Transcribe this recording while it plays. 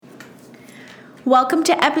Welcome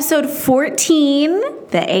to episode 14,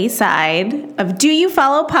 the A-side of Do You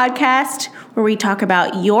Follow podcast, where we talk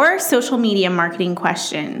about your social media marketing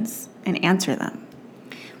questions and answer them.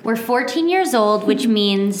 We're 14 years old, which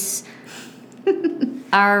means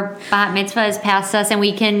our bat mitzvah has passed us and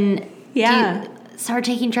we can start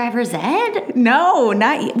taking driver's ed? No,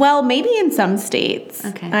 not well, maybe in some states.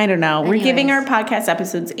 Okay. I don't know. Anyways. We're giving our podcast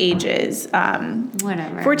episodes ages.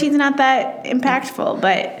 Whatever. 14's not that impactful,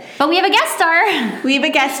 but we have a guest star. we have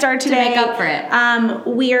a guest star today. To make up for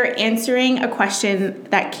it. We are answering a question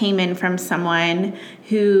that came in from someone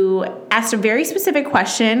who asked a very specific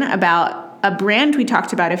question about a brand we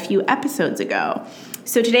talked about a few episodes ago.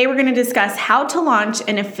 So today we're going to discuss how to launch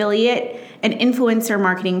an affiliate and influencer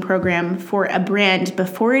marketing program for a brand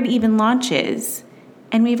before it even launches.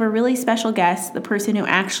 And we have a really special guest, the person who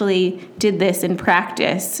actually did this in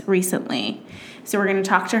practice recently. So we're going to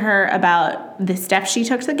talk to her about the steps she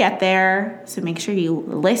took to get there. So make sure you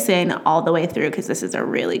listen all the way through because this is a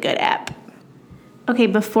really good app. Okay,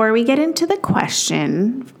 before we get into the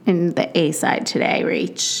question in the A side today,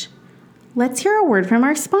 Rach, let's hear a word from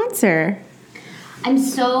our sponsor. I'm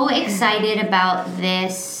so excited about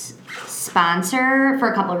this sponsor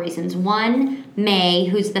for a couple of reasons. One, May,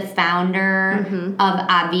 who's the founder of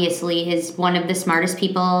Obviously, is one of the smartest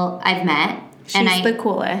people I've met. She's the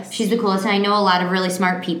coolest. She's the coolest, and I know a lot of really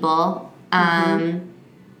smart people.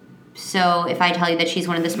 So if I tell you that she's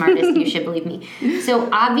one of the smartest, you should believe me. So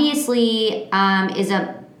Obviously is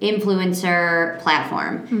a influencer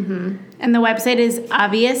platform. And the website is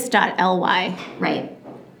obvious.ly. Right.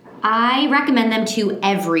 I recommend them to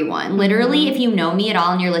everyone. Literally, if you know me at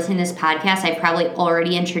all and you're listening to this podcast, I've probably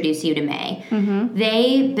already introduced you to May.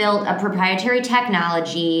 They built a proprietary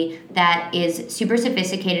technology that is super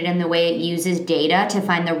sophisticated in the way it uses data to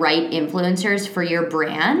find the right influencers for your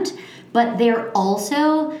brand. But they're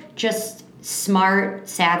also just smart,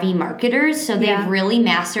 savvy marketers. So they've really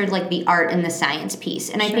mastered like the art and the science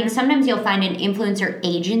piece. And I think sometimes you'll find an influencer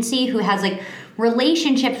agency who has like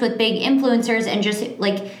relationships with big influencers and just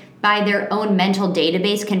like by their own mental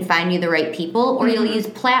database can find you the right people, or you'll use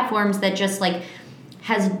platforms that just like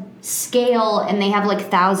has scale and they have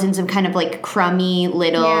like thousands of kind of like crummy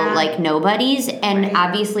little like nobodies, and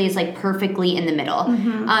Obviously is like perfectly in the middle.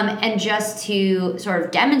 And just to sort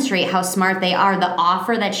of demonstrate how smart they are, the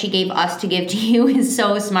offer that she gave us to give to you is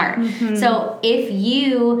so smart. So if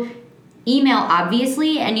you email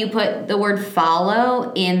Obviously and you put the word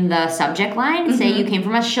follow in the subject line, say you came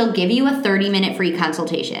from us, she'll give you a 30-minute free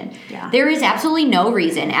consultation. There is absolutely no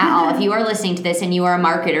reason at all, if you are listening to this and you are a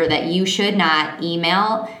marketer, that you should not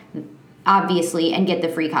email Obviously and get the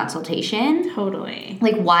free consultation. Totally.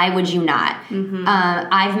 Like, why would you not?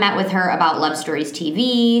 I've met with her about Love Stories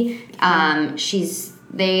TV.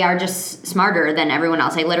 They are just smarter than everyone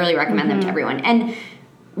else. I literally recommend them to everyone. And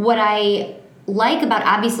what I like about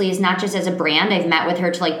Obviously is not just as a brand. I've met with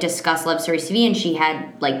her to like discuss Love Stories TV, and she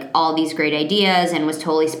had like all these great ideas and was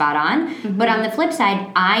totally spot on. But on the flip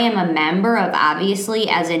side, I am a member of Obviously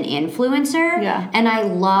as an influencer, and I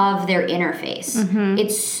love their interface.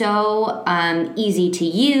 It's so easy to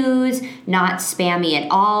use, not spammy at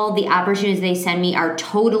all. The opportunities they send me are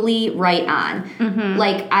totally right on.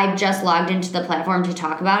 Like, I've just logged into the platform to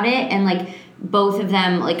talk about it, and like both of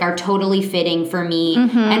them like are totally fitting for me,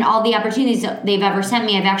 and all the opportunities they've ever sent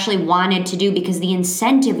me I've actually wanted to do because the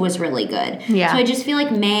incentive was really good. So I just feel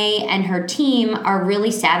like May and her team are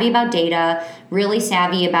really savvy about data, really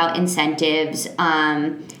savvy about incentives,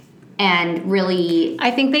 and really, I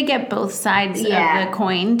think they get both sides of the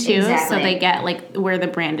coin too. Exactly. So they get like where the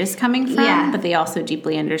brand is coming from, but they also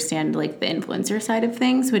deeply understand like the influencer side of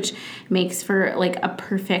things, which makes for like a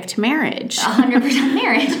perfect marriage. 100%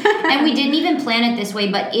 marriage. And we didn't even plan it this way,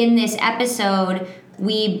 but in this episode,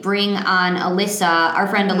 we bring on Alyssa, our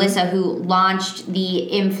friend Alyssa, who launched the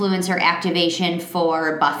influencer activation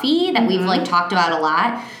for Buffy that we've like talked about a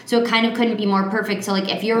lot. So it kind of couldn't be more perfect. So like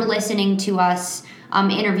if you're listening to us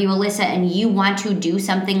interview Alyssa and you want to do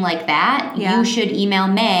something like that, you should email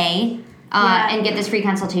May and get this free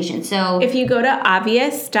consultation. So if you go to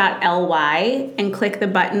obvious.ly and click the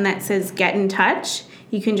button that says get in touch,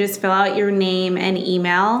 you can just fill out your name and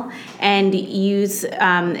email and use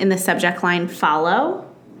in the subject line follow,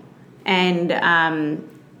 and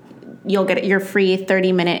you'll get your free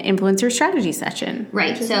 30-minute influencer strategy session.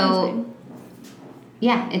 Right. So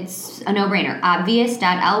amazing. It's a no-brainer.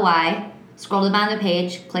 Obvious.ly. Scroll to the bottom of the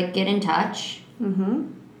page, click Get in Touch,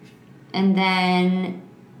 and then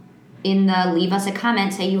in the leave us a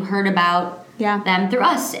comment, say you heard about them through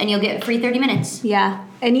us, and you'll get free 30 minutes. Yeah.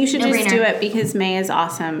 And you should just No-brainer. do it because May is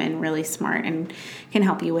awesome and really smart and can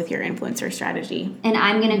help you with your influencer strategy. And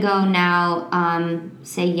I'm going to go now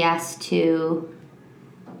say yes to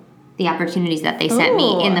the opportunities that they sent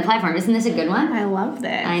me in the platform. Isn't this a good one? I love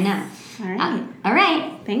this. I know. All right. All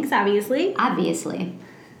right. Thanks, obviously. Obviously.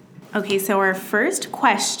 Okay, so our first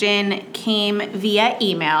question came via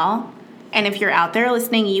email. And if you're out there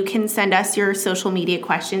listening, you can send us your social media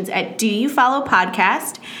questions at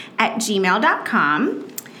doyoufollowpodcast@gmail.com.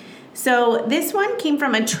 So this one came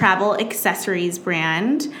from a travel accessories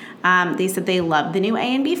brand. They said they love the new A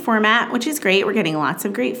and B format, which is great. We're getting lots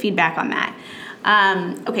of great feedback on that.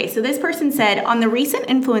 Okay, so this person said, on the recent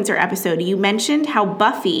influencer episode, you mentioned how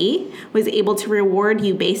Buffy was able to reward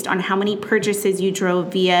you based on how many purchases you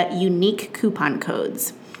drove via unique coupon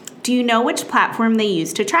codes. Do you know which platform they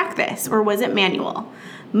used to track this, or was it manual?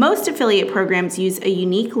 Most affiliate programs use a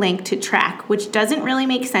unique link to track, which doesn't really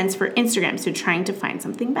make sense for Instagram, so trying to find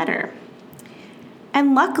something better.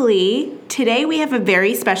 And luckily, today we have a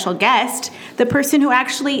very special guest, the person who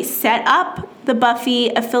actually set up the Buffy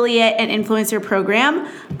affiliate and influencer program,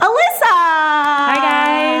 Alyssa! Hi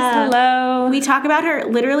guys, hello. We talk about her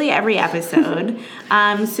literally every episode.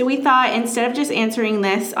 So we thought instead of just answering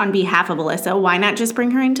this on behalf of Alyssa, why not just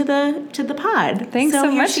bring her into the pod? Thanks so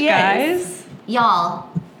here much, she is. guys. Y'all,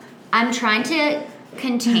 I'm trying to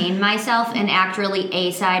contain myself and act really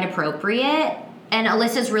A-side appropriate. And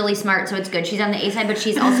Alyssa's really smart, so it's good. She's on the A side, but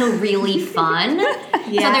she's also really fun.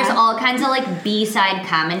 Yeah. So there's all kinds of like B-side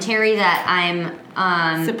commentary that I'm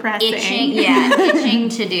Suppressing. itching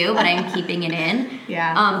to do, but I'm keeping it in.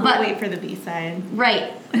 Yeah, but we'll wait for the B-side.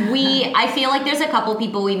 right, I feel like there's a couple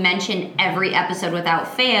people we mention every episode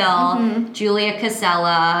without fail. Mm-hmm. Julia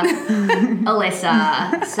Casella,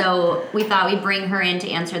 Alyssa. So we thought we'd bring her in to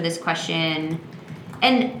answer this question.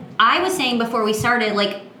 And I was saying before we started,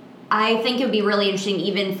 like, I think it would be really interesting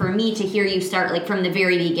even for me to hear you start like from the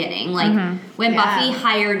very beginning. Like when Buffy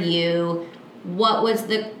hired you, what was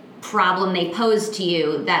the problem they posed to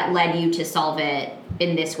you that led you to solve it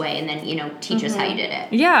in this way and then, teach us how you did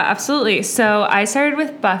it? Yeah, absolutely. So I started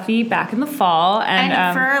with Buffy back in the fall. And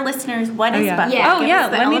for our listeners, what is Buffy? Yeah. Oh, Give yeah,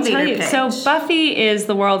 us the let me elevator tell you. pitch. So Buffy is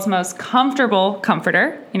the world's most comfortable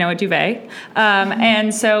comforter, a duvet.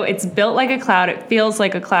 And so it's built like a cloud. It feels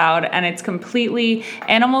like a cloud. And it's completely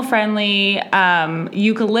animal-friendly,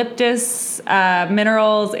 eucalyptus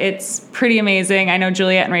minerals. It's pretty amazing. I know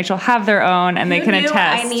Juliet and Rachel have their own, and they can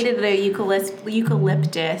attest. I needed a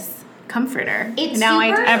eucalyptus comforter. It's now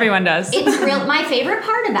super, Everyone does. It's real. My favorite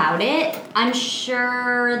part about it, I'm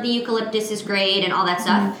sure the eucalyptus is great and all that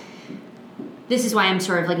stuff. This is why I'm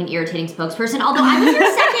sort of like an irritating spokesperson, although I was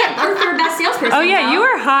your second or third best salesperson. Oh, yeah, though. you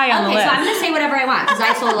were high on the list. Okay, so I'm going to say whatever I want because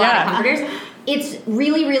I sold a lot of comforters. It's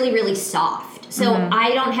really, really, really soft. So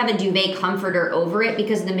I don't have a duvet comforter over it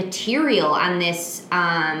because the material on this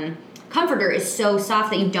comforter is so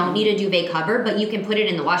soft that you don't need a duvet cover, but you can put it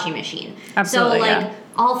in the washing machine. Absolutely, So, yeah.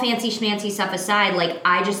 all fancy schmancy stuff aside,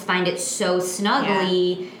 I just find it so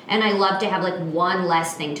snuggly, and I love to have one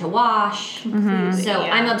less thing to wash. So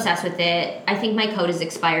I'm obsessed with it. I think my code is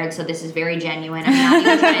expired, so this is very genuine. I'm not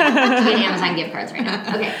even trying to get Amazon gift cards right now.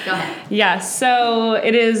 Okay, go ahead. Yeah, so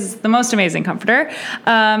it is the most amazing comforter.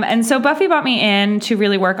 And so Buffy brought me in to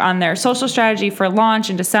really work on their social strategy for launch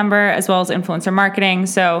in December, as well as influencer marketing.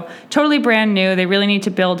 So totally brand new. They really need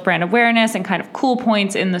to build brand awareness and kind of cool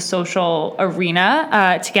points in the social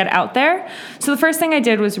arena to get out there. So the first thing I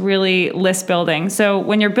did was really list building. So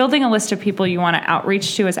when you're building a list of people you want to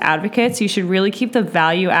outreach to as advocates, you should really keep the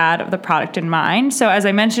value add of the product in mind. So as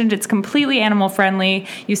I mentioned, it's completely animal friendly.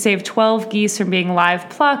 You save 12 geese from being live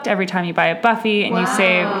plucked every time you buy a Buffy, and you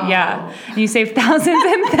save thousands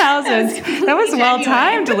and thousands. That was well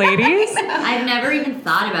timed, ladies. I've never even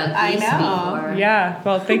thought about geese before. Yeah,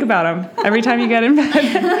 well, think about them every time you get in bed.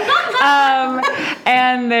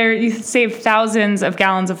 And you save thousands of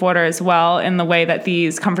gallons of water as well in the way that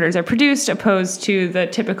these comforters are produced, opposed to the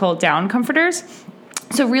typical down comforters.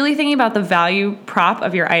 So really thinking about the value prop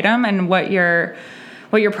of your item and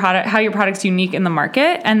how your product's unique in the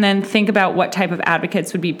market, and then think about what type of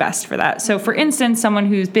advocates would be best for that. So for instance, someone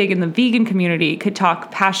who's big in the vegan community could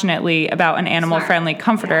talk passionately about an animal-friendly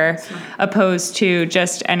comforter, opposed to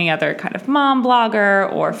just any other kind of mom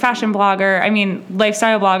blogger or fashion blogger. I mean,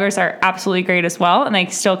 lifestyle bloggers are absolutely great as well, and they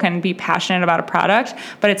still can be passionate about a product,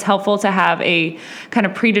 but it's helpful to have a kind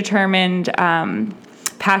of predetermined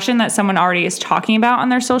passion that someone already is talking about on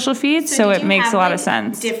their social feeds, so it makes a lot of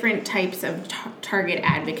sense. Different types of target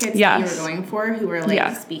advocates that you were going for, who were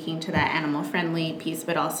like speaking to that animal friendly piece,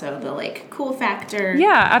 but also the like cool factor.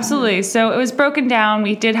 Yeah, absolutely. So it was broken down.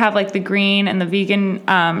 We did have like the green and the vegan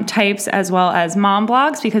types, as well as mom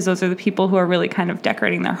blogs, because those are the people who are really kind of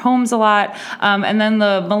decorating their homes a lot. And then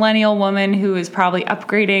the millennial woman who is probably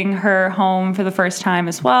upgrading her home for the first time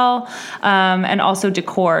as well. And also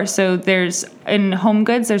decor. So in home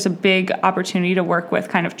goods, there's a big opportunity to work with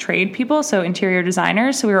kind of trade people, so interior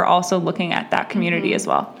designers. So we were also looking at that community as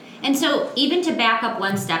well. And so even to back up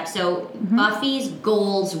one step, so Buffy's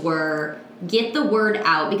goals were get the word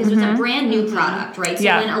out, because it was a brand new product, right? So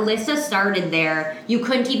when Alyssa started there, you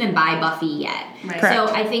couldn't even buy Buffy yet. Right. So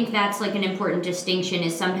I think that's like an important distinction,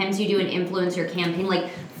 is sometimes you do an influencer campaign, like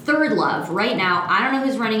Third Love right now. I don't know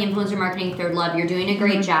who's running influencer marketing Third Love. You're doing a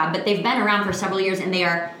great job, but they've been around for several years and they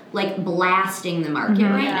are like blasting the market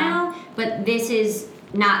right now. But this is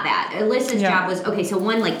not that. Alyssa's job was, okay, so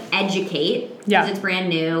one, like educate, because it's brand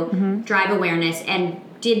new, drive awareness, and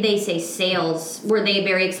did they say sales? Were they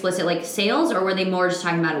very explicit, like sales, or were they more just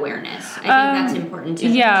talking about awareness? I think that's important too.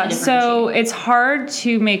 Yeah, so it's hard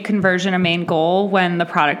to make conversion a main goal when the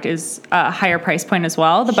product is a higher price point as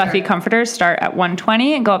well. The Buffy comforters start at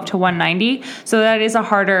 $120 and go up to $190. So that is a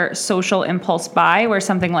harder social impulse buy, where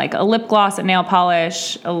something like a lip gloss, a nail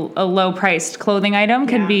polish, a low-priced clothing item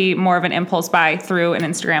can be more of an impulse buy through an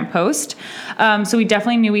Instagram post. So we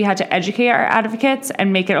definitely knew we had to educate our advocates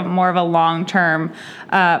and make it more of a long-term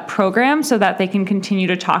program, so that they can continue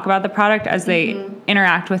to talk about the product as they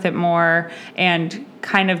interact with it more and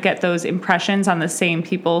kind of get those impressions on the same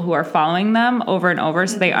people who are following them over and over,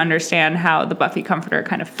 so they understand how the Buffy comforter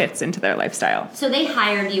kind of fits into their lifestyle. So they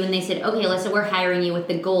hired you and they said, okay, Alyssa, we're hiring you with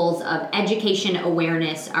the goals of education,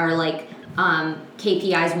 awareness are like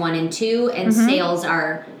KPIs 1 and 2, and sales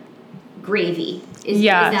are gravy. Is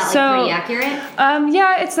that like pretty accurate?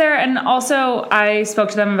 Yeah, it's there. And also I spoke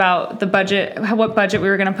to them about the budget, what budget we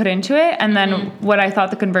were going to put into it, and then what I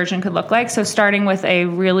thought the conversion could look like. So starting with a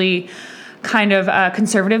really kind of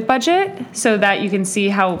conservative budget, so that you can see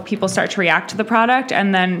how people start to react to the product,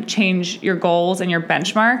 and then change your goals and your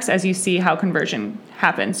benchmarks as you see how conversion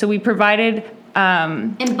happens. So we provided...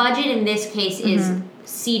 and budget in this case is...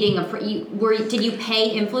 seeding did you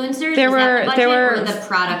pay influencers? There were or the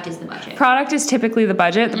product is the budget? Product is typically the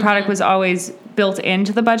budget. The product was always built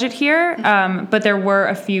into the budget here, but there were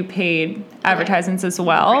a few paid advertisements as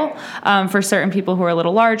well for certain people who are a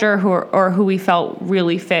little larger, who we felt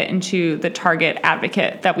really fit into the target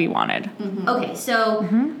advocate that we wanted. Okay, so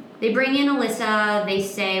they bring in Alyssa. They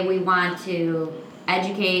say we want to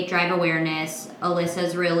educate, drive awareness.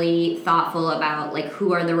 Alyssa's really thoughtful about like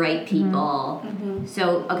who are the right people.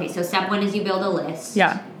 So step 1 is you build a list.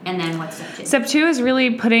 Yeah. And then what's step 2? Step 2 is really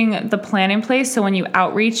putting the plan in place. So when you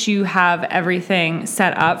outreach, you have everything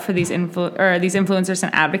set up for these influencers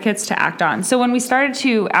and advocates to act on. So when we started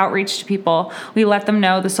to outreach to people, we let them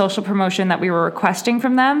know the social promotion that we were requesting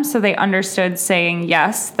from them, so they understood saying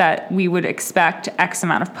yes, that we would expect X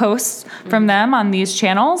amount of posts from them on these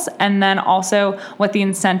channels, and then also what the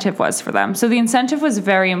incentive was for them. So the incentive was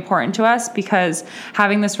very important to us, because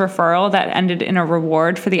having this referral that ended in a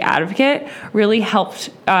reward for the advocate really helped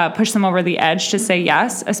push them over the edge to say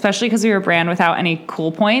yes, especially because we were a brand without any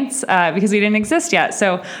cool points, because we didn't exist yet.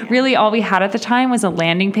 So really all we had at the time was a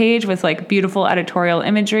landing page with like beautiful editorial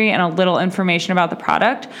imagery and a little information about the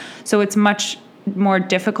product. So it's much more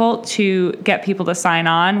difficult to get people to sign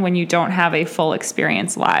on when you don't have a full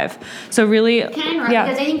experience live. So really... Can I interrupt?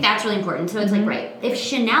 Because I think that's really important. So it's like, right, if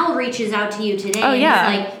Chanel reaches out to you today and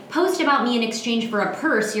it's like, post about me in exchange for a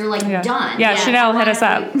purse, you're like, done. Yeah, Chanel, hit us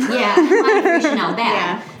up. I want a free Chanel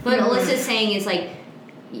bag. But Alyssa's saying is like,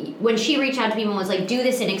 when she reached out to people and was like, do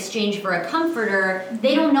this in exchange for a comforter,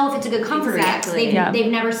 they don't know if it's a good comforter yet. They've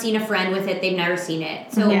never seen a friend with it. They've never seen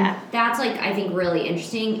it. So that's like, I think, really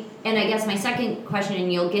interesting. And I guess my second question,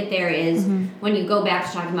 and you'll get there, is when you go back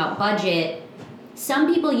to talking about budget,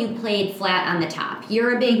 some people you played flat on the top.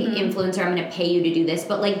 You're a big influencer. I'm going to pay you to do this.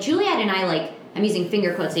 But like Juliet and I, like, I'm using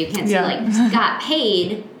finger quotes so you can't see, like, got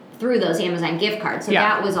paid through those Amazon gift cards. So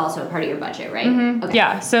that was also a part of your budget, right? Okay.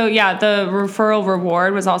 Yeah. So the referral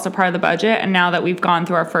reward was also part of the budget. And now that we've gone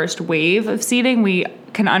through our first wave of seeding, we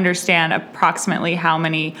can understand approximately how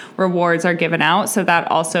many rewards are given out. So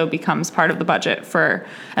that also becomes part of the budget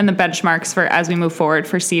and the benchmarks for as we move forward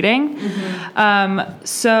for seeding.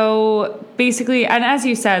 So basically, and as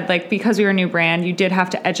you said, like, because we were a new brand, you did have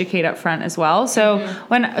to educate up front as well. So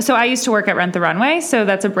so I used to work at Rent the Runway. So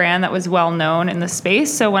that's a brand that was well known in the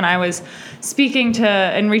space. So when I was speaking to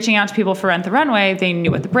and reaching out to people for Rent the Runway, they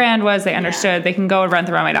knew what the brand was. They understood. They can go to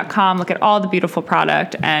renttherunway.com, look at all the beautiful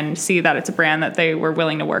product, and see that it's a brand that they were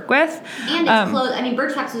willing to work with. And it's clothes. I mean,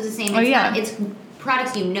 Birchbox was the same. It's it's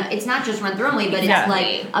products it's not just Run the Runway, but it's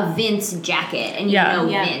like a Vince jacket, and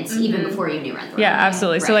Vince even before you knew Run the Runway. Yeah,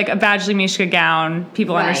 absolutely. Right. So like a Badgley Mishka gown,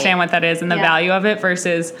 people understand what that is and the value of it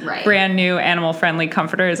versus brand new animal-friendly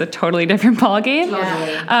comforter is a totally different ballgame.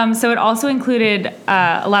 Totally. So it also included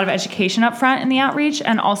a lot of education up front in the outreach,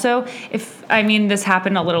 and also this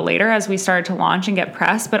happened a little later as we started to launch and get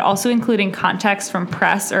press, but also including context from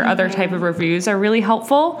press or other type of reviews are really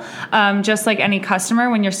helpful. Just like any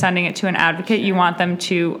customer, when you're sending it to an advocate, you want them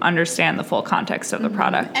to understand the full context of the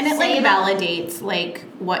product. And it validates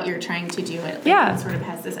what you're trying to do. It sort of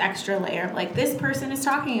has this extra layer of this person is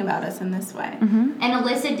talking about us in this way. And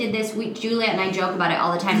Alyssa did this. Juliet and I joke about it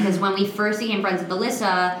all the time because when we first became friends with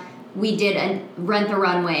Alyssa, we did a Rent the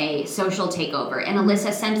Runway social takeover, and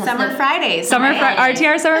Alyssa sent us Fridays.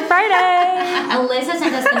 RTR Summer Friday. Alyssa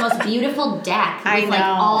sent us the most beautiful deck with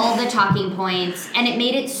all the talking points, and it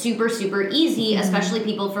made it super, super easy, especially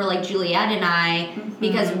people for Juliet and I,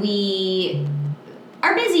 because we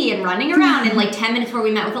are busy and running around. And 10 minutes before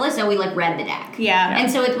we met with Alyssa, we read the deck. Yeah. And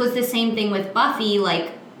so it was the same thing with Buffy.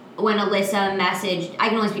 When Alyssa messaged, I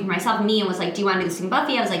can only speak for myself, me, and was like, "Do you want to do this thing,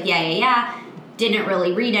 Buffy?" I was like, yeah. Didn't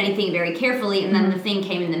really read anything very carefully, and then the thing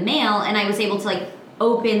came in the mail, and I was able to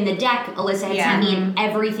open the deck Alyssa had sent me, and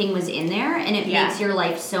everything was in there, and it makes your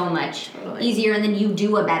life so much easier, and then you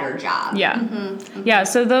do a better job. Yeah,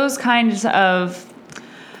 so those kinds of,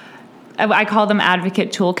 I call them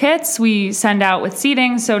advocate toolkits, we send out with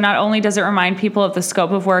seeding. So not only does it remind people of the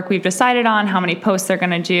scope of work we've decided on, how many posts they're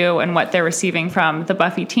going to do, and what they're receiving from the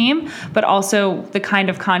Buffy team, but also the kind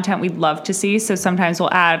of content we'd love to see. So sometimes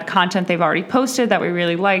we'll add content they've already posted that we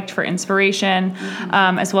really liked for inspiration,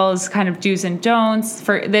 as well as kind of do's and don'ts.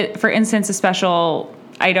 For instance, a special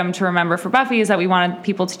item to remember for Buffy is that we wanted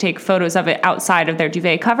people to take photos of it outside of their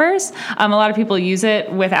duvet covers. A lot of people use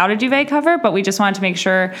it without a duvet cover, but we just wanted to make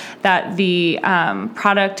sure that the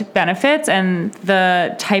product benefits and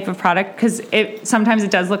the type of product, because sometimes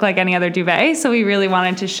it does look like any other duvet, so we really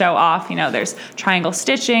wanted to show off, there's triangle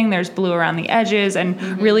stitching, there's blue around the edges, and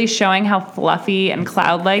really showing how fluffy and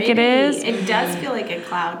cloud-like it is. It does feel like a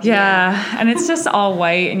cloud. Yeah, and it's just all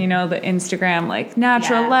white, and the Instagram,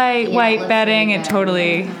 natural light, white bedding, really it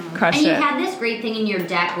totally crushed it. And you had this great thing in your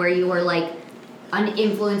deck where you were an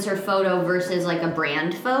influencer photo versus a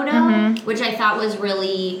brand photo, which I thought was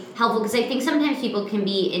really helpful, because I think sometimes people can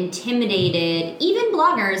be intimidated, even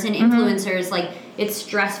bloggers and influencers, it's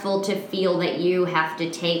stressful to feel that you have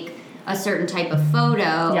to take a certain type of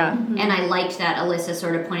photo. Yeah. And I liked that Alyssa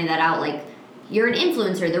sort of pointed that out, you're an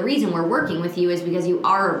influencer. The reason we're working with you is because you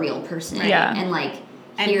are a real person. Right? Yeah.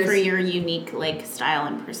 And for your unique style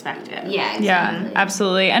and perspective. Yeah, exactly. Yeah,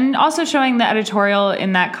 absolutely. And also showing the editorial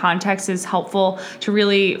in that context is helpful to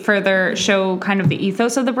really further show kind of the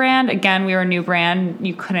ethos of the brand. Again, we were a new brand.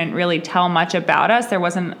 You couldn't really tell much about us. There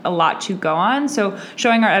wasn't a lot to go on. So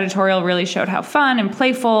showing our editorial really showed how fun and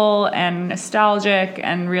playful and nostalgic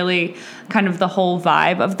and really kind of the whole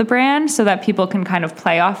vibe of the brand, so that people can kind of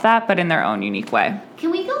play off that, but in their own unique way.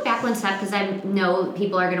 Can we go back one step? Because I know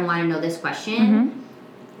people are going to want to know this question.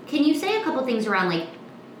 Can you say a couple things around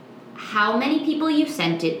how many people you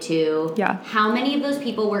sent it to? Yeah. How many of those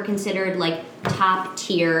people were considered top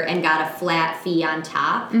tier and got a flat fee on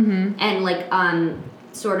top? And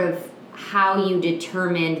sort of how you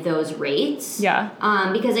determined those rates? Yeah.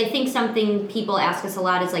 Because I think something people ask us a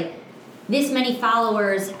lot is this many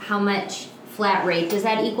followers, how much flat rate does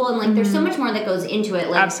that equal? And there's so much more that goes into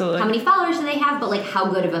it. Absolutely. How many followers do they have? But how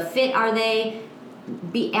good of a fit are they?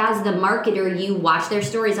 As the marketer, you watch their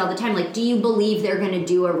stories all the time. Do you believe they're going to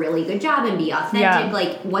do a really good job and be authentic?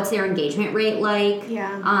 Yeah. What's their engagement rate like?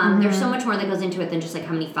 Yeah. There's so much more that goes into it than just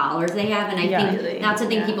how many followers they have. And I think that's the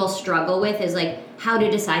thing people struggle with is how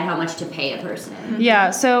to decide how much to pay a person.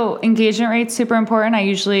 Yeah. So engagement rate's super important.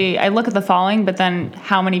 I look at the following, but then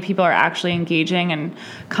how many people are actually engaging and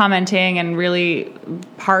commenting and really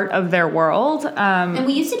part of their world. And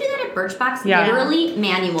we used to do that at Birchbox, literally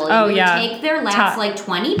manually. Oh, we would take their last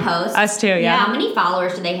 20 posts. Us too, yeah. How many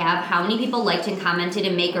followers do they have? How many people liked and commented,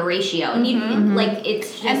 and make a ratio? And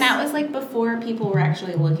it's just... And that was before people were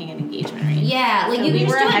actually looking at engagement rates. Yeah, so you could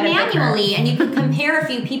just do it manually, and you could compare a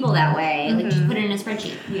few people that way. Just put it in a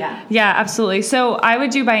spreadsheet. Yeah. Yeah, absolutely. So I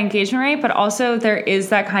would do by engagement rate, but also there is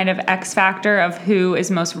that kind of X factor of who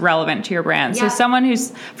is most relevant to your brand. Yeah. So someone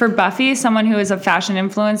who's, for Buffy, someone who is a fashion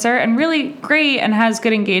influencer and really great and has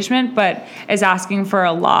good engagement, but is asking for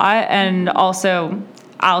a lot, and also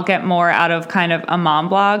I'll get more out of kind of a mom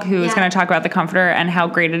blog who is going to talk about the comforter and how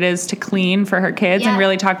great it is to clean for her kids and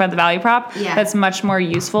really talk about the value prop. That's much more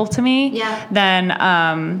useful to me than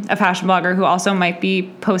a fashion blogger who also might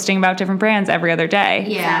be posting about different brands every other day.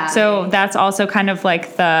 Yeah. So that's also kind of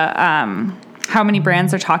like the how many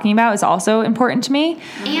brands they're talking about is also important to me.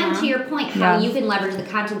 And to your point, how you can leverage the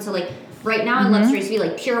content. So like right now in Love Stories V,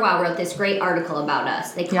 like Pure Wow wrote this great article about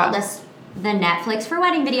us. They called us the Netflix for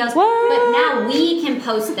wedding videos. What? But now we can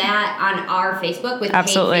post that on our Facebook with paid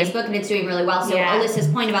Facebook, and it's doing really well. So Alyssa's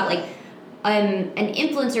point about like an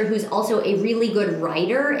influencer who's also a really good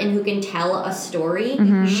writer and who can tell a story,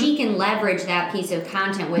 she can leverage that piece of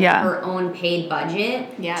content with her own paid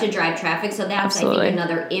budget to drive traffic. So that's, I think,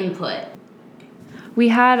 another input. We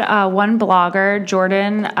had one blogger,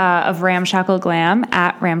 Jordan of Ramshackle Glam,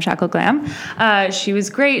 at Ramshackle Glam. She was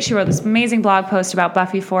great. She wrote this amazing blog post about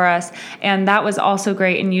Buffy for us, and that was also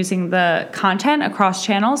great in using the content across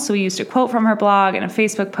channels. So we used a quote from her blog and a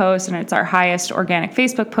Facebook post, and it's our highest organic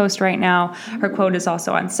Facebook post right now. Her quote is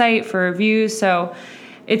also on site for reviews. So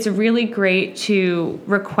it's really great to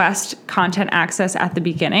request content access at the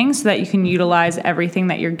beginning so that you can utilize everything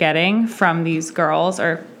that you're getting from these girls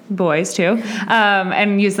or boys too,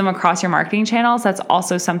 and use them across your marketing channels. That's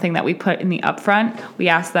also something that we put in the upfront. We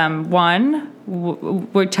ask them, one,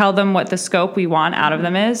 we tell them what the scope we want out of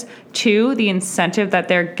them is, two, the incentive that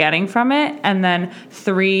they're getting from it, and then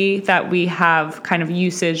three, that we have kind of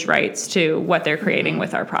usage rights to what they're creating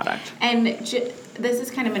with our product. And this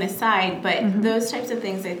is kind of an aside, but those types of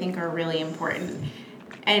things I think are really important.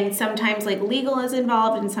 And sometimes like legal is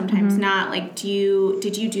involved and sometimes not. Like,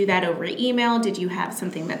 did you do that over email? Did you have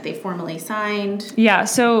something that they formally signed? Yeah,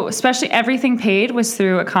 so especially everything paid was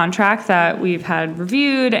through a contract that we've had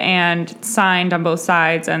reviewed and signed on both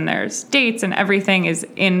sides, and there's dates and everything is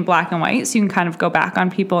in black and white, so you can kind of go back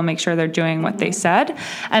on people and make sure they're doing what they said.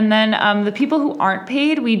 And then the people who aren't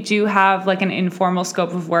paid, we do have like an informal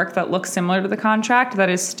scope of work that looks similar to the contract that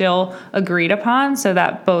is still agreed upon so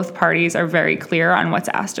that both parties are very clear on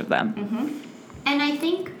what's asked of them. And I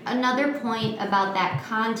think another point about that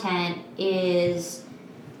content is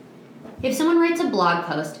if someone writes a blog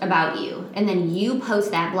post about you and then you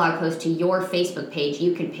post that blog post to your Facebook page,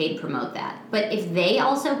 you can paid promote that. But if they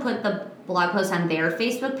also put the blog post on their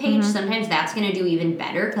Facebook page, sometimes that's going to do even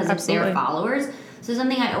better because it's their followers. So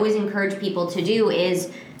something I always encourage people to do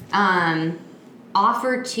is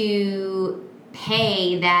offer to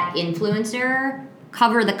pay that influencer,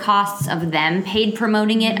 cover the costs of them paid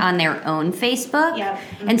promoting it on their own Facebook.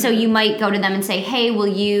 And so you might go to them and say, hey, will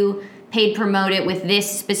you paid promote it with this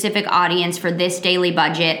specific audience for this daily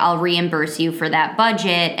budget? I'll reimburse you for that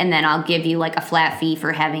budget, and then I'll give you like a flat fee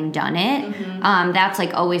for having done it. That's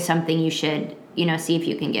like always something you should, see if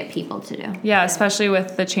you can get people to do. Yeah, especially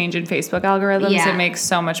with the change in Facebook algorithms, it makes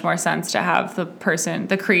so much more sense to have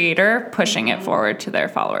the creator pushing it forward to their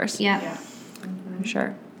followers.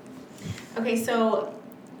 Sure. Okay, so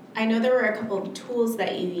I know there were a couple of tools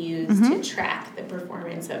that you used to track the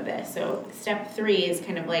performance of this. So step 3 is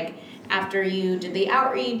kind of like after you did the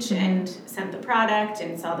outreach and sent the product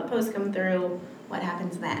and saw the post come through, what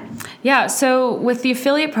happens then? Yeah, so with the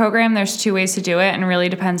affiliate program, there's 2 ways to do it, and it really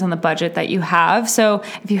depends on the budget that you have. So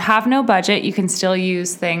if you have no budget, you can still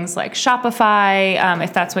use things like Shopify,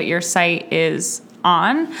 if that's what your site is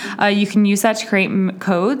on. You can use that to create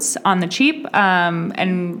codes on the cheap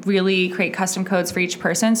and really create custom codes for each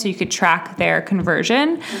person so you could track their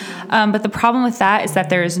conversion. But the problem with that is that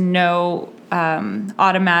there is no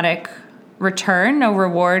automatic return, no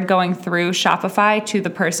reward going through Shopify to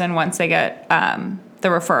the person once they get the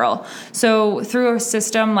referral. So through a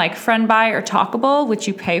system like FriendBuy or Talkable, which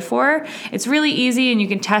you pay for, it's really easy and you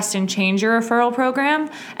can test and change your referral program,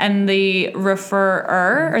 and the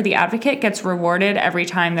referrer or the advocate gets rewarded every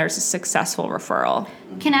time there's a successful referral.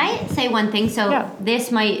 Can I say one thing? So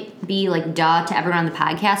this might be like duh to everyone on the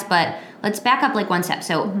podcast, but let's back up like one step.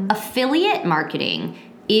 So affiliate marketing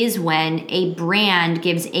is when a brand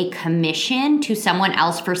gives a commission to someone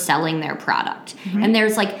else for selling their product. And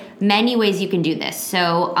there's like many ways you can do this.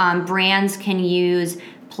 So brands can use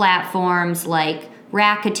platforms like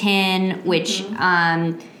Rakuten, which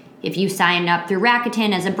if you sign up through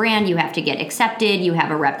Rakuten as a brand, you have to get accepted. You have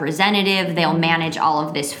a representative. They'll manage all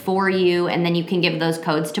of this for you. And then you can give those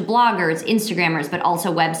codes to bloggers, Instagrammers, but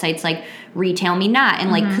also websites like Retail Me Not and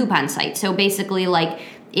like coupon sites. So basically like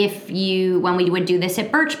when we would do this at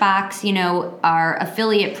Birchbox, our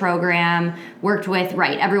affiliate program worked with,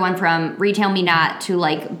 everyone from Retail Me Not to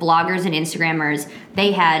like bloggers and Instagrammers.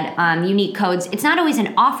 They had unique codes. It's not always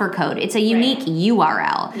an offer code. It's a unique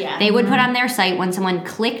URL. They would put on their site when someone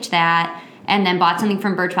clicked that and then bought something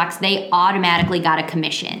from Birchbox, they automatically got a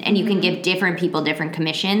commission. And you can give different people different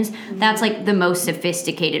commissions. That's like the most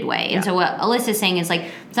sophisticated way. And so what Alyssa's saying is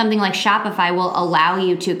like something like Shopify will allow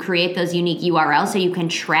you to create those unique URLs so you can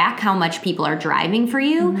track how much people are driving for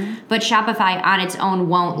you. But Shopify on its own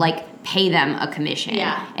won't like pay them a commission.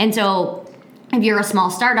 And so if you're a small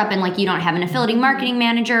startup and like you don't have an affiliate marketing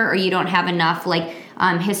manager, or you don't have enough like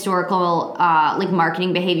historical like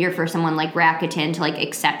marketing behavior for someone like Rakuten to like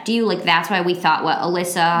accept you, like that's why we thought what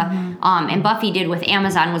Alyssa and Buffy did with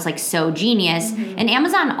Amazon was like so genius. And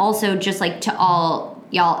Amazon also, just like to all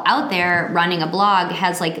y'all out there running a blog,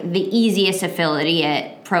 has like the easiest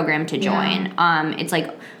affiliate program to join. It's like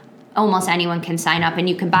almost anyone can sign up, and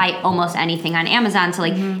you can buy almost anything on Amazon. So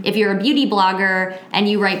like if you're a beauty blogger and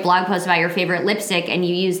you write blog posts about your favorite lipstick and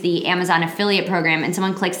you use the Amazon affiliate program and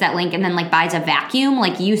someone clicks that link and then like buys a vacuum,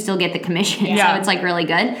 like you still get the commission. So it's like really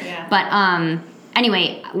good. But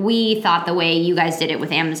anyway, we thought the way you guys did it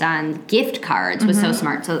with Amazon gift cards was so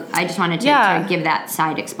smart. So I just wanted to give that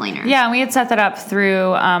side explainer. Yeah, and we had set that up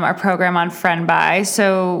through our program on FriendBuy.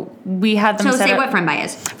 So we had them set up. So say what FriendBuy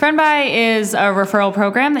is. FriendBuy is a referral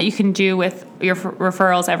program that you can do with your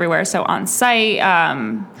referrals everywhere. So on site,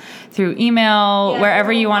 through email,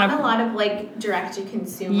 wherever you want to. A lot of like direct to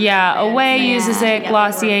consumer. Away uses it.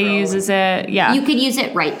 Glossier uses it. You could use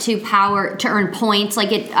it to earn points.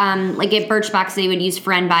 Like at Birchbox, they would use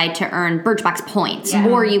FriendBuy to earn Birchbox points,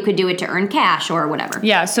 or you could do it to earn cash or whatever.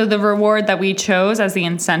 Yeah. So the reward that we chose as the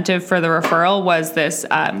incentive for the referral was this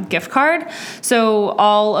gift card. So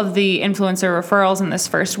all of the influencer referrals in this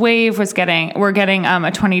first wave we're getting a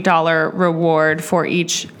 $20 reward for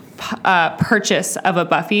each purchase of a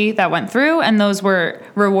Buffy that went through, and those were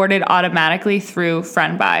rewarded automatically through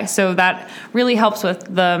FriendBuy. So that really helps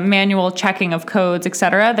with the manual checking of codes,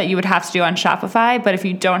 etc., that you would have to do on Shopify. But if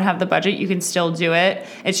you don't have the budget, you can still do it.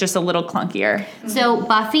 It's just a little clunkier. So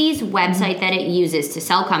Buffy's website that it uses to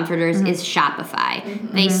sell comforters is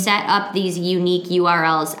Shopify. They set up these unique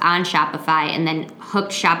URLs on Shopify and then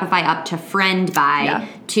hooked Shopify up to FriendBuy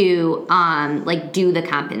to like do the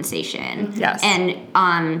compensation.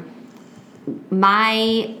 And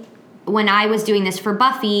when I was doing this for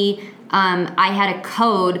Buffy, I had a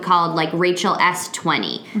code called like Rachel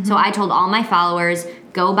S20. So I told all my followers,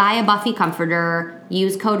 go buy a Buffy comforter,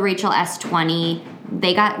 use code Rachel S20.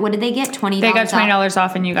 They got, what did they get? $20 They got $20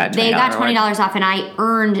 off and you got $20 They got $20 off and I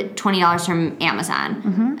earned $20 from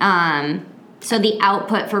Amazon. So the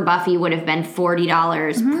output for Buffy would have been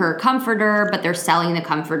 $40 per comforter, but they're selling the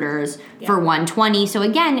comforters for $120. So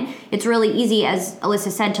again, it's really easy, as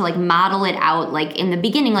Alyssa said, to like model it out. Like in the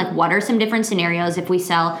beginning, like what are some different scenarios if we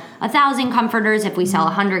sell 1,000 comforters, if we sell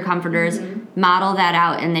 100 comforters, model that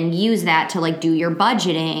out, and then use that to like do your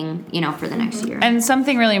budgeting, for the next year. And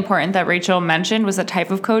something really important that Rachel mentioned was the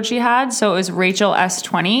type of code she had. So it was Rachel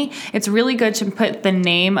S20. It's really good to put the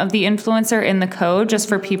name of the influencer in the code just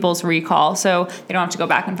for people's recall. So they don't have to go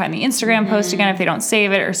back and find the Instagram post again if they don't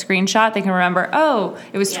save it or screenshot. They can remember,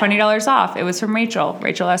 it was $20 off. It was from Rachel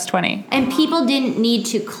S20. And people didn't need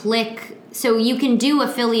to click. So you can do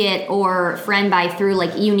affiliate or FriendBuy through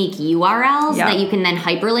like unique URLs that you can then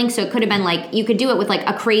hyperlink. So it could have been like, you could do it with like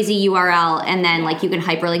a crazy URL and then like you can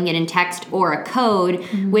hyperlink it in text or a code,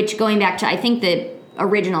 which going back to, I think the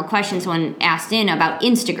original question someone asked in about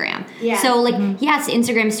Instagram. So like, yes,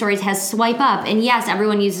 Instagram stories has swipe up, and yes,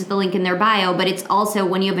 everyone uses the link in their bio, but it's also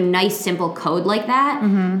when you have a nice simple code like that,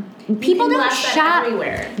 people don't shop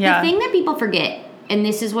everywhere. The thing that people forget, and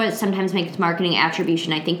this is what sometimes makes marketing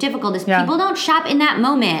attribution, I think, difficult, is people don't shop in that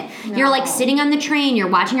moment. You're like sitting on the train, you're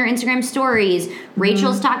watching your Instagram stories,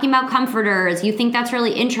 Rachel's talking about comforters, you think that's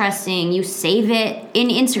really interesting, you save it in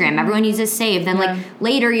Instagram, everyone uses save, then like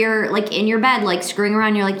later you're like in your bed like screwing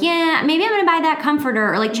around, you're like, maybe I'm gonna buy that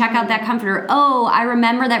comforter, or like check out that comforter. Oh, I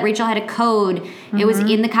remember that Rachel had a code, it was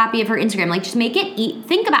in the copy of her Instagram. Like just make it,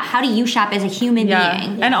 think about how do you shop as a human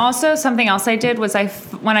being. And also something else I did was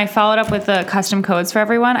when I followed up with the custom codes for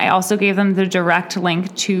everyone, I also gave them the direct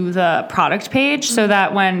link to the product page so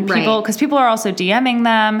that when people, because people are also DMing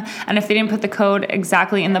them, and if they didn't put the code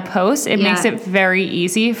exactly in the post, it makes it very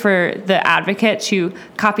easy for the advocate to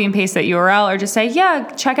copy and paste that URL or just say,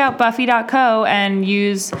 check out buffy.co and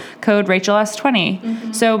use code Rachel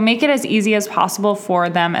S20. So make it as easy as possible for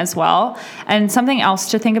them as well. And something else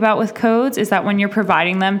to think about with codes is that when you're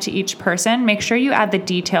providing them to each person, make sure you add the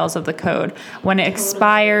details of the code. When it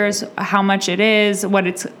expires, how much it is, what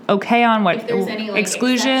it's okay on, what If there's any, like,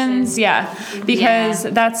 exclusions. exceptions. Yeah. Because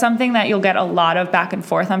that's something that you'll get a lot of back and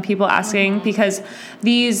forth on people asking, because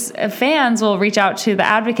these fans will reach out to the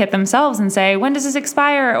advocate themselves and say, when does this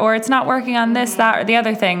expire? Or it's not working on this, that, or the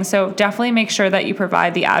other thing. So definitely make sure that you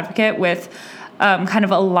provide the advocate with kind of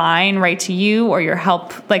a line right to you, or your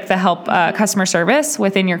help, like the help customer service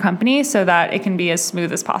within your company, so that it can be as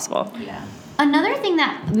smooth as possible. Yeah. Another thing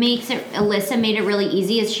that makes it, Alyssa made it really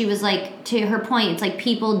easy, is she was like, to her point, it's like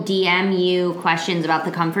people DM you questions about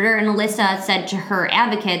the comforter, and Alyssa said to her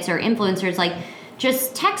advocates or influencers, like,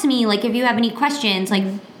 just text me, like, if you have any questions. Like,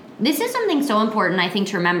 this is something so important, I think,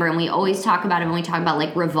 to remember, and we always talk about it when we talk about,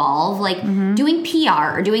 like, Revolve, like, doing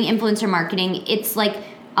PR or doing influencer marketing. It's like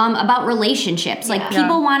about relationships. Like,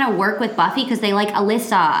 people want to work with Buffy because they like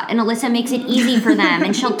Alyssa, and Alyssa makes it easy for them,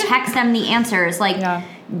 and she'll text them the answers. Like,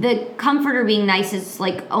 the comforter being nice is,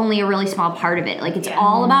 like, only a really small part of it. Like, it's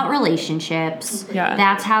all about relationships. Yeah.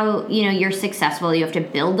 That's how, you know, you're successful. You have to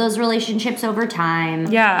build those relationships over time.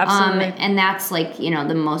 Yeah, absolutely. And that's, like, you know,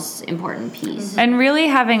 the most important piece. And really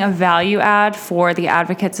having a value add for the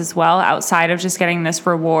advocates as well, outside of just getting this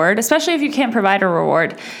reward, especially if you can't provide a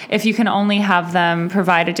reward, if you can only have them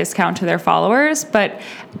provide a discount to their followers, but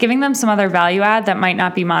giving them some other value add that might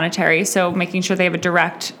not be monetary. So making sure they have a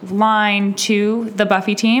direct line to the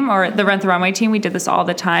Buffy team or the Rent the Runway team. We did this all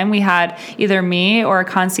the time. We had either me or a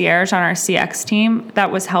concierge on our CX team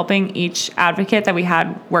that was helping each advocate that we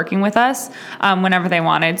had working with us whenever they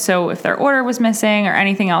wanted. So if their order was missing or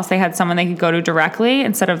anything else, they had someone they could go to directly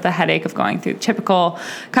instead of the headache of going through typical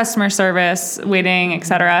customer service, waiting,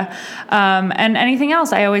 etc. And anything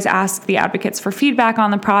else, I always ask the advocates for feedback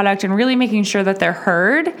on the product, and really making sure that they're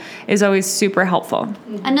heard is always super helpful.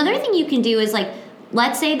 Another thing you can do is, like,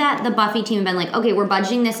 let's say that the Buffy team have been like, okay, we're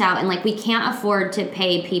budgeting this out, and, like, we can't afford to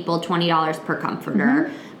pay people $20 per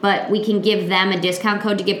comforter, but we can give them a discount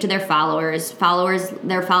code to give to their followers.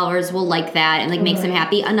 Their followers will like that, and, like, makes them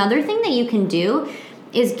happy. Another thing that you can do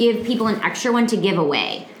is give people an extra one to give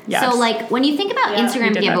away. Yes. So, like, when you think about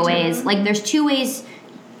Instagram giveaways, like, there's two ways.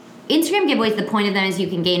 Instagram giveaways, the point of them is you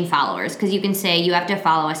can gain followers, because you can say you have to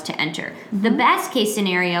follow us to enter. The best case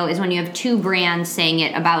scenario is when you have two brands saying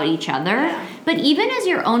it about each other. Yeah. But even as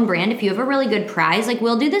your own brand, if you have a really good prize, like,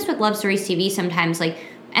 we'll do this with Love Stories TV sometimes, like,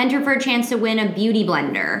 enter for a chance to win a beauty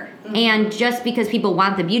blender. And just because people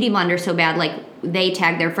want the beauty blender so bad, like, they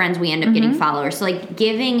tag their friends, we end up getting followers. So, like,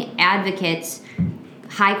 giving advocates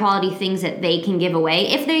high quality things that they can give away.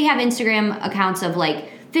 If they have Instagram accounts of, like,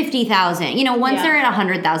 50,000, you know, once they're at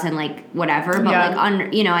 100,000, like, whatever, but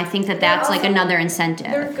like, you know, I think that's also, like, another incentive.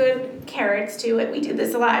 They're good carrots to it. We did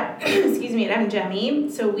this a lot, excuse me, at MGEMI.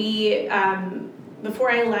 So we, before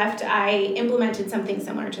I left, I implemented something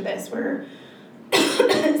similar to this where,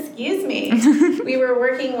 excuse me, we were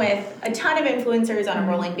working with a ton of influencers on a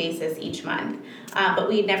rolling basis each month, but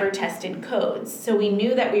we had never tested codes. So we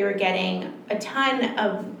knew that we were getting a ton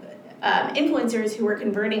of influencers who were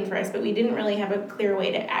converting for us, but we didn't really have a clear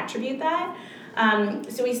way to attribute that.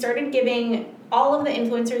 So we started giving all of the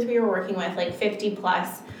influencers we were working with, like 50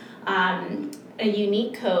 plus, a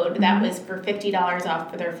unique code that was for $50 off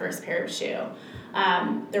for their first pair of shoes.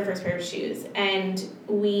 And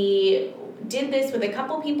we did this with a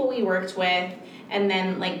couple people we worked with, and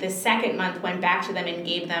then, like, the second month went back to them and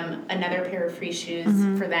gave them another pair of free shoes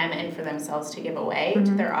for them and for themselves to give away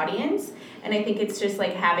to their audience. And I think it's just,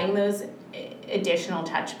 like, having those additional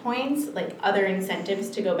touch points, like other incentives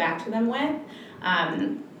to go back to them with,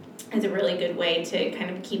 is a really good way to kind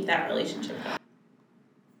of keep that relationship going.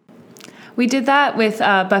 We did that with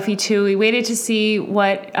Buffy too. We waited to see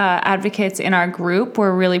what advocates in our group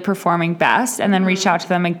were really performing best, and then reached out to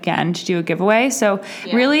them again to do a giveaway. So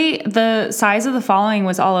really, the size of the following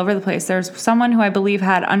was all over the place. There's someone who I believe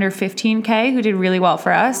had under 15K who did really well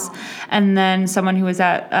for us, and then someone who was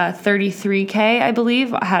at 33K, I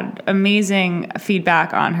believe, had amazing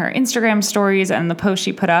feedback on her Instagram stories and the post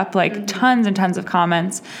she put up, like tons and tons of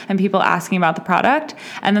comments and people asking about the product.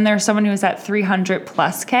 And then there's someone who was at 300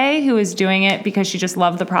 plus K who was doing it because she just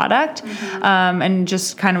loved the product, and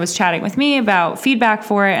just kind of was chatting with me about feedback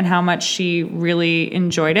for it and how much she really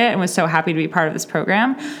enjoyed it and was so happy to be part of this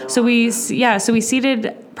program. So we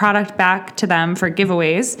seeded product back to them for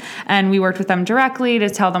giveaways, and we worked with them directly to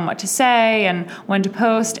tell them what to say and when to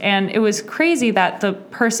post. And it was crazy that the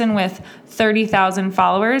person with 30,000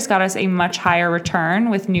 followers got us a much higher return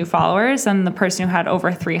with new followers than the person who had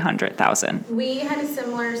over 300,000. We had a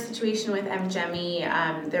similar situation with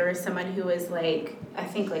MGEMI. There was someone who was like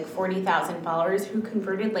 40,000 followers who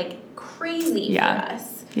converted like crazy for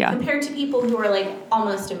us. Yeah. Compared to people who are like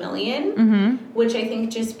almost 1 million, which I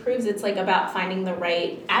think just proves it's like about finding the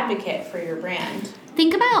right great advocate for your brand.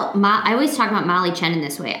 Think about, I always talk about Molly Chen in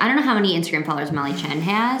this way. I don't know how many Instagram followers Molly Chen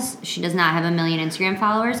has. She does not have 1 million Instagram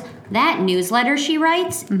followers. That newsletter she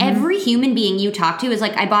writes, every human being you talk to is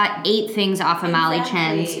like, I bought 8 things off of Molly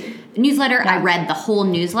Chen's newsletter. Yeah. I read the whole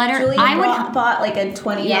newsletter. Julia bought like a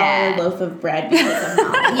 $20 loaf of bread because of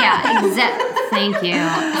Molly. Yeah, exactly. Thank you.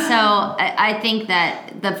 So I think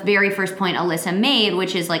that the very first point Alyssa made,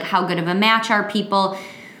 which is like, how good of a match are people?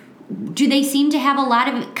 Do they seem to have a lot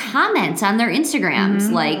of comments on their Instagrams?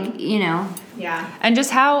 Like, you know. Yeah. And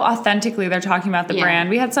just how authentically they're talking about the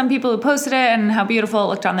brand. We had some people who posted it and how beautiful it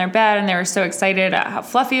looked on their bed, and they were so excited at how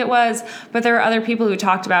fluffy it was. But there were other people who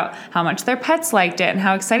talked about how much their pets liked it and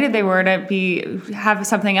how excited they were to have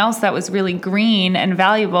something else that was really green and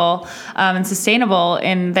valuable and sustainable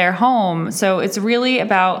in their home. So it's really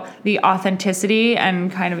about the authenticity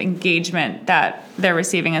and kind of engagement that they're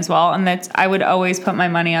receiving as well. And that's, I would always put my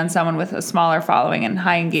money on someone with a smaller following and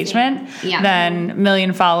high engagement than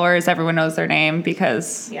million followers. Everyone knows their name,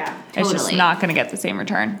 because it's just not going to get the same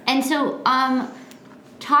return. And so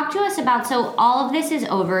talk to us about, so all of this is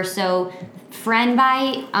over. So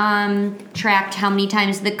FriendBuy tracked how many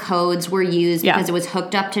times the codes were used because it was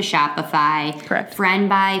hooked up to Shopify. Correct.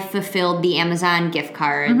 FriendBuy fulfilled the Amazon gift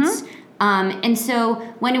cards. And so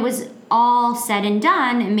when it was all said and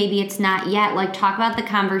done, and maybe it's not yet, like, talk about the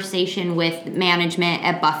conversation with management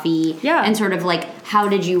at Buffy and sort of like, how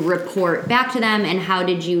did you report back to them, and how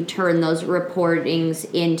did you turn those reportings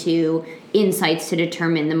into insights to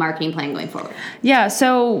determine the marketing plan going forward? Yeah,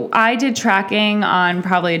 so I did tracking on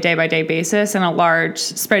probably a day-by-day basis in a large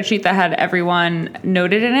spreadsheet that had everyone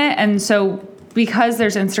noted in it. And so because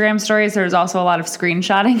there's Instagram stories, there's also a lot of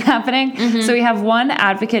screenshotting happening. So we have one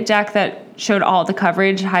advocate deck that showed all the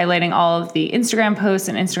coverage, highlighting all of the Instagram posts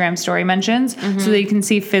and Instagram story mentions, so that you can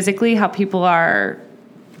see physically how people are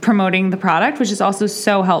promoting the product, which is also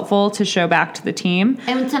so helpful to show back to the team.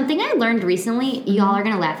 And something I learned recently, y'all are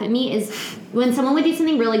going to laugh at me, is when someone would do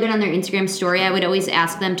something really good on their Instagram story, I would always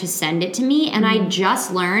ask them to send it to me. And I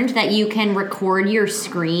just learned that you can record your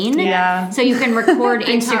screen. Yeah. So you can record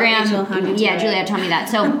Instagram. Juliet told me that.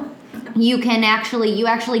 So you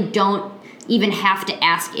actually don't even have to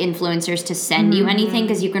ask influencers to send you anything,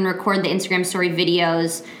 because you can record the Instagram story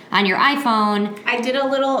videos on your iPhone. I did a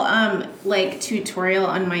little tutorial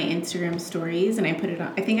on my Instagram stories, and I put it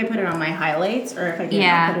on, I think I put it on my highlights, or if I didn't,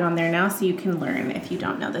 I'll put it on there now, so you can learn if you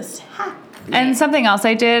don't know this hack. And something else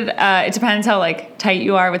I did, it depends how tight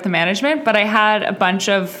you are with the management, but I had a bunch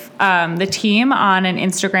of the team on an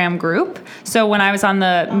Instagram group. So when I was on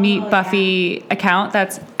the Meet Buffy account,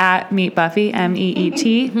 that's at Meet Buffy,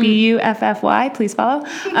 MEETBUFFY, please follow.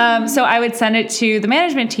 So I would send it to the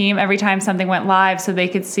management team every time something went live, so they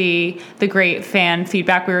could see the great fan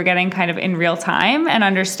feedback we were getting kind of in real time and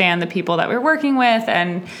understand the people that we were working with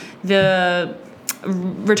and the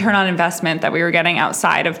return on investment that we were getting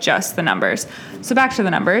outside of just the numbers. So back to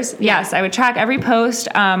the numbers. Yes, I would track every post.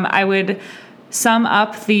 I would sum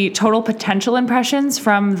up the total potential impressions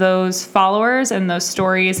from those followers and those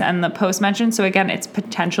stories and the post mentioned. So again, it's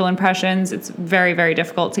potential impressions. It's very, very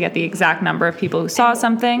difficult to get the exact number of people who saw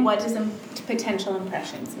something. What does potential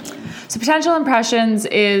impressions mean? So potential impressions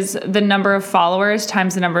is the number of followers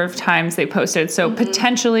times the number of times they posted. So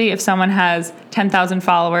potentially, if someone has 10,000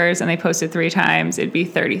 followers and they posted 3 times, it'd be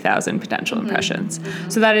 30,000 potential impressions.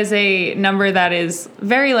 So that is a number that is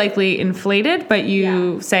very likely inflated, but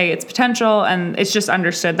you say it's potential, and it's just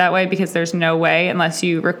understood that way because there's no way, unless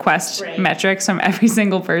you request metrics from every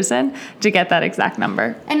single person, to get that exact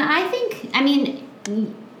number. And I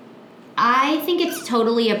think it's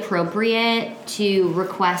totally appropriate to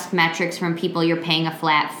request metrics from people you're paying a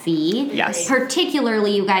flat fee. Yes.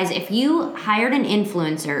 Particularly, you guys, if you hired an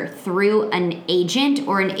influencer through an agent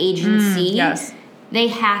or an agency, they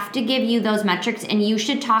have to give you those metrics, and you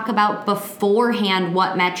should talk about beforehand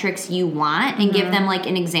what metrics you want and give them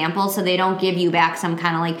an example, so they don't give you back some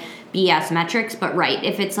kind of BS metrics. But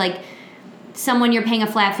if it's someone you're paying a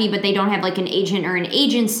flat fee, but they don't have an agent or an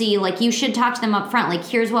agency, you should talk to them up front.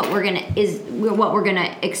 Here's what we're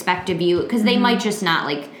gonna expect of you, because they might just not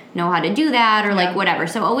know how to do that, or whatever.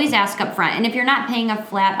 So always ask up front. And if you're not paying a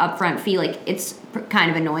flat upfront fee, it's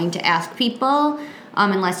kind of annoying to ask people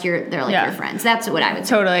unless they're your friends. That's what I would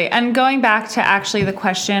say. Totally. And going back to actually the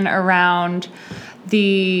question around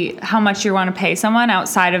how much you want to pay someone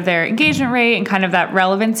outside of their engagement rate and kind of that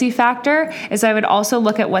relevancy factor, is I would also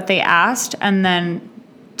look at what they asked and then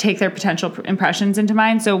take their potential impressions into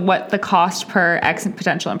mind. So what the cost per X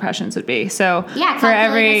potential impressions would be. So for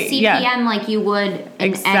every CPM like you would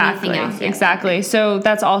in anything else. Exactly. So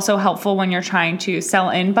that's also helpful when you're trying to sell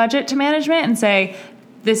in budget to management and say,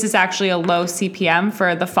 this is actually a low CPM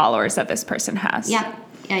for the followers that this person has. Yeah.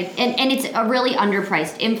 And it's a really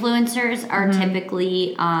underpriced. Influencers are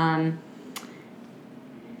typically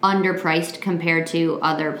underpriced compared to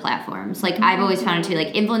other platforms. Like I've always found it too,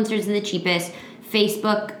 like influencers are the cheapest.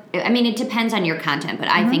 Facebook, I mean, it depends on your content, but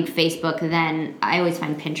I think Facebook, then I always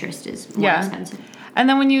find Pinterest is more expensive. And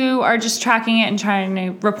then when you are just tracking it and trying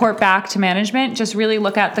to report back to management, just really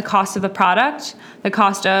look at the cost of the product, the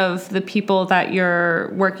cost of the people that you're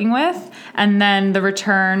working with, and then the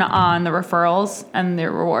return on the referrals and the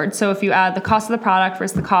reward. So if you add the cost of the product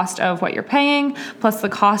versus the cost of what you're paying, plus the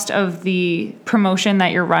cost of the promotion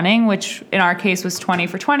that you're running, which in our case was 20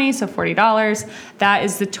 for 20, so $40, that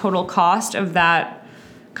is the total cost of that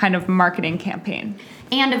kind of marketing campaign.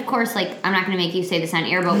 And of course, like, I'm not going to make you say this on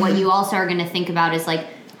air, but what you also are going to think about is like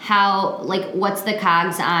what's the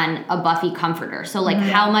cogs on a Buffy comforter? So like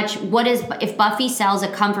how much, if Buffy sells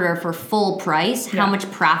a comforter for full price, how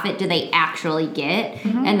much profit do they actually get?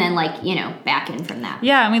 And then like, back in from that.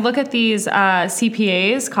 Yeah. And we look at these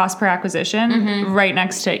CPAs, cost per acquisition, right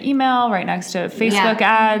next to email, right next to Facebook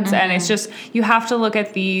ads. And it's just, you have to look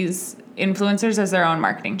at these influencers as their own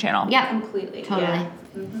marketing channel. Yeah, completely. Totally. Yeah.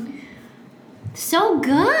 So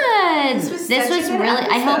good. This was really.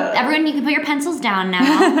 I hope everyone, you can put your pencils down now.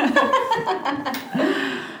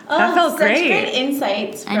 That felt great. Such great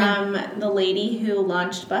insights from the lady who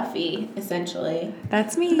launched Buffy, essentially.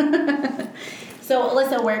 That's me. So,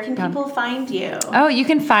 Alyssa, where can people find you? Oh, you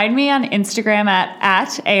can find me on Instagram at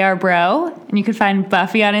ARBro, and you can find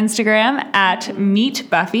Buffy on Instagram at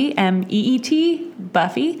MeetBuffy, MEET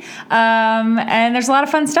Buffy. And there's a lot of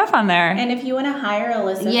fun stuff on there. And if you want to hire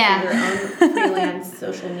Alyssa for your own freelance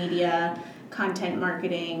social media, content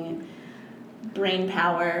marketing, brain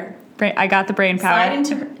power, I got the brain power. slide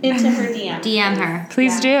into her DM. DM her.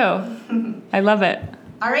 Please do. I love it.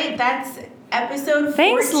 All right, that's episode 14.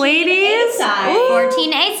 Thanks, ladies. A-side.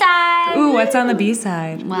 14 A-side. Ooh, what's on the B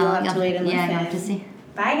side? Well, You'll have to wait and listen. you'll have to see.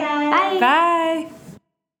 Bye, guys. Bye.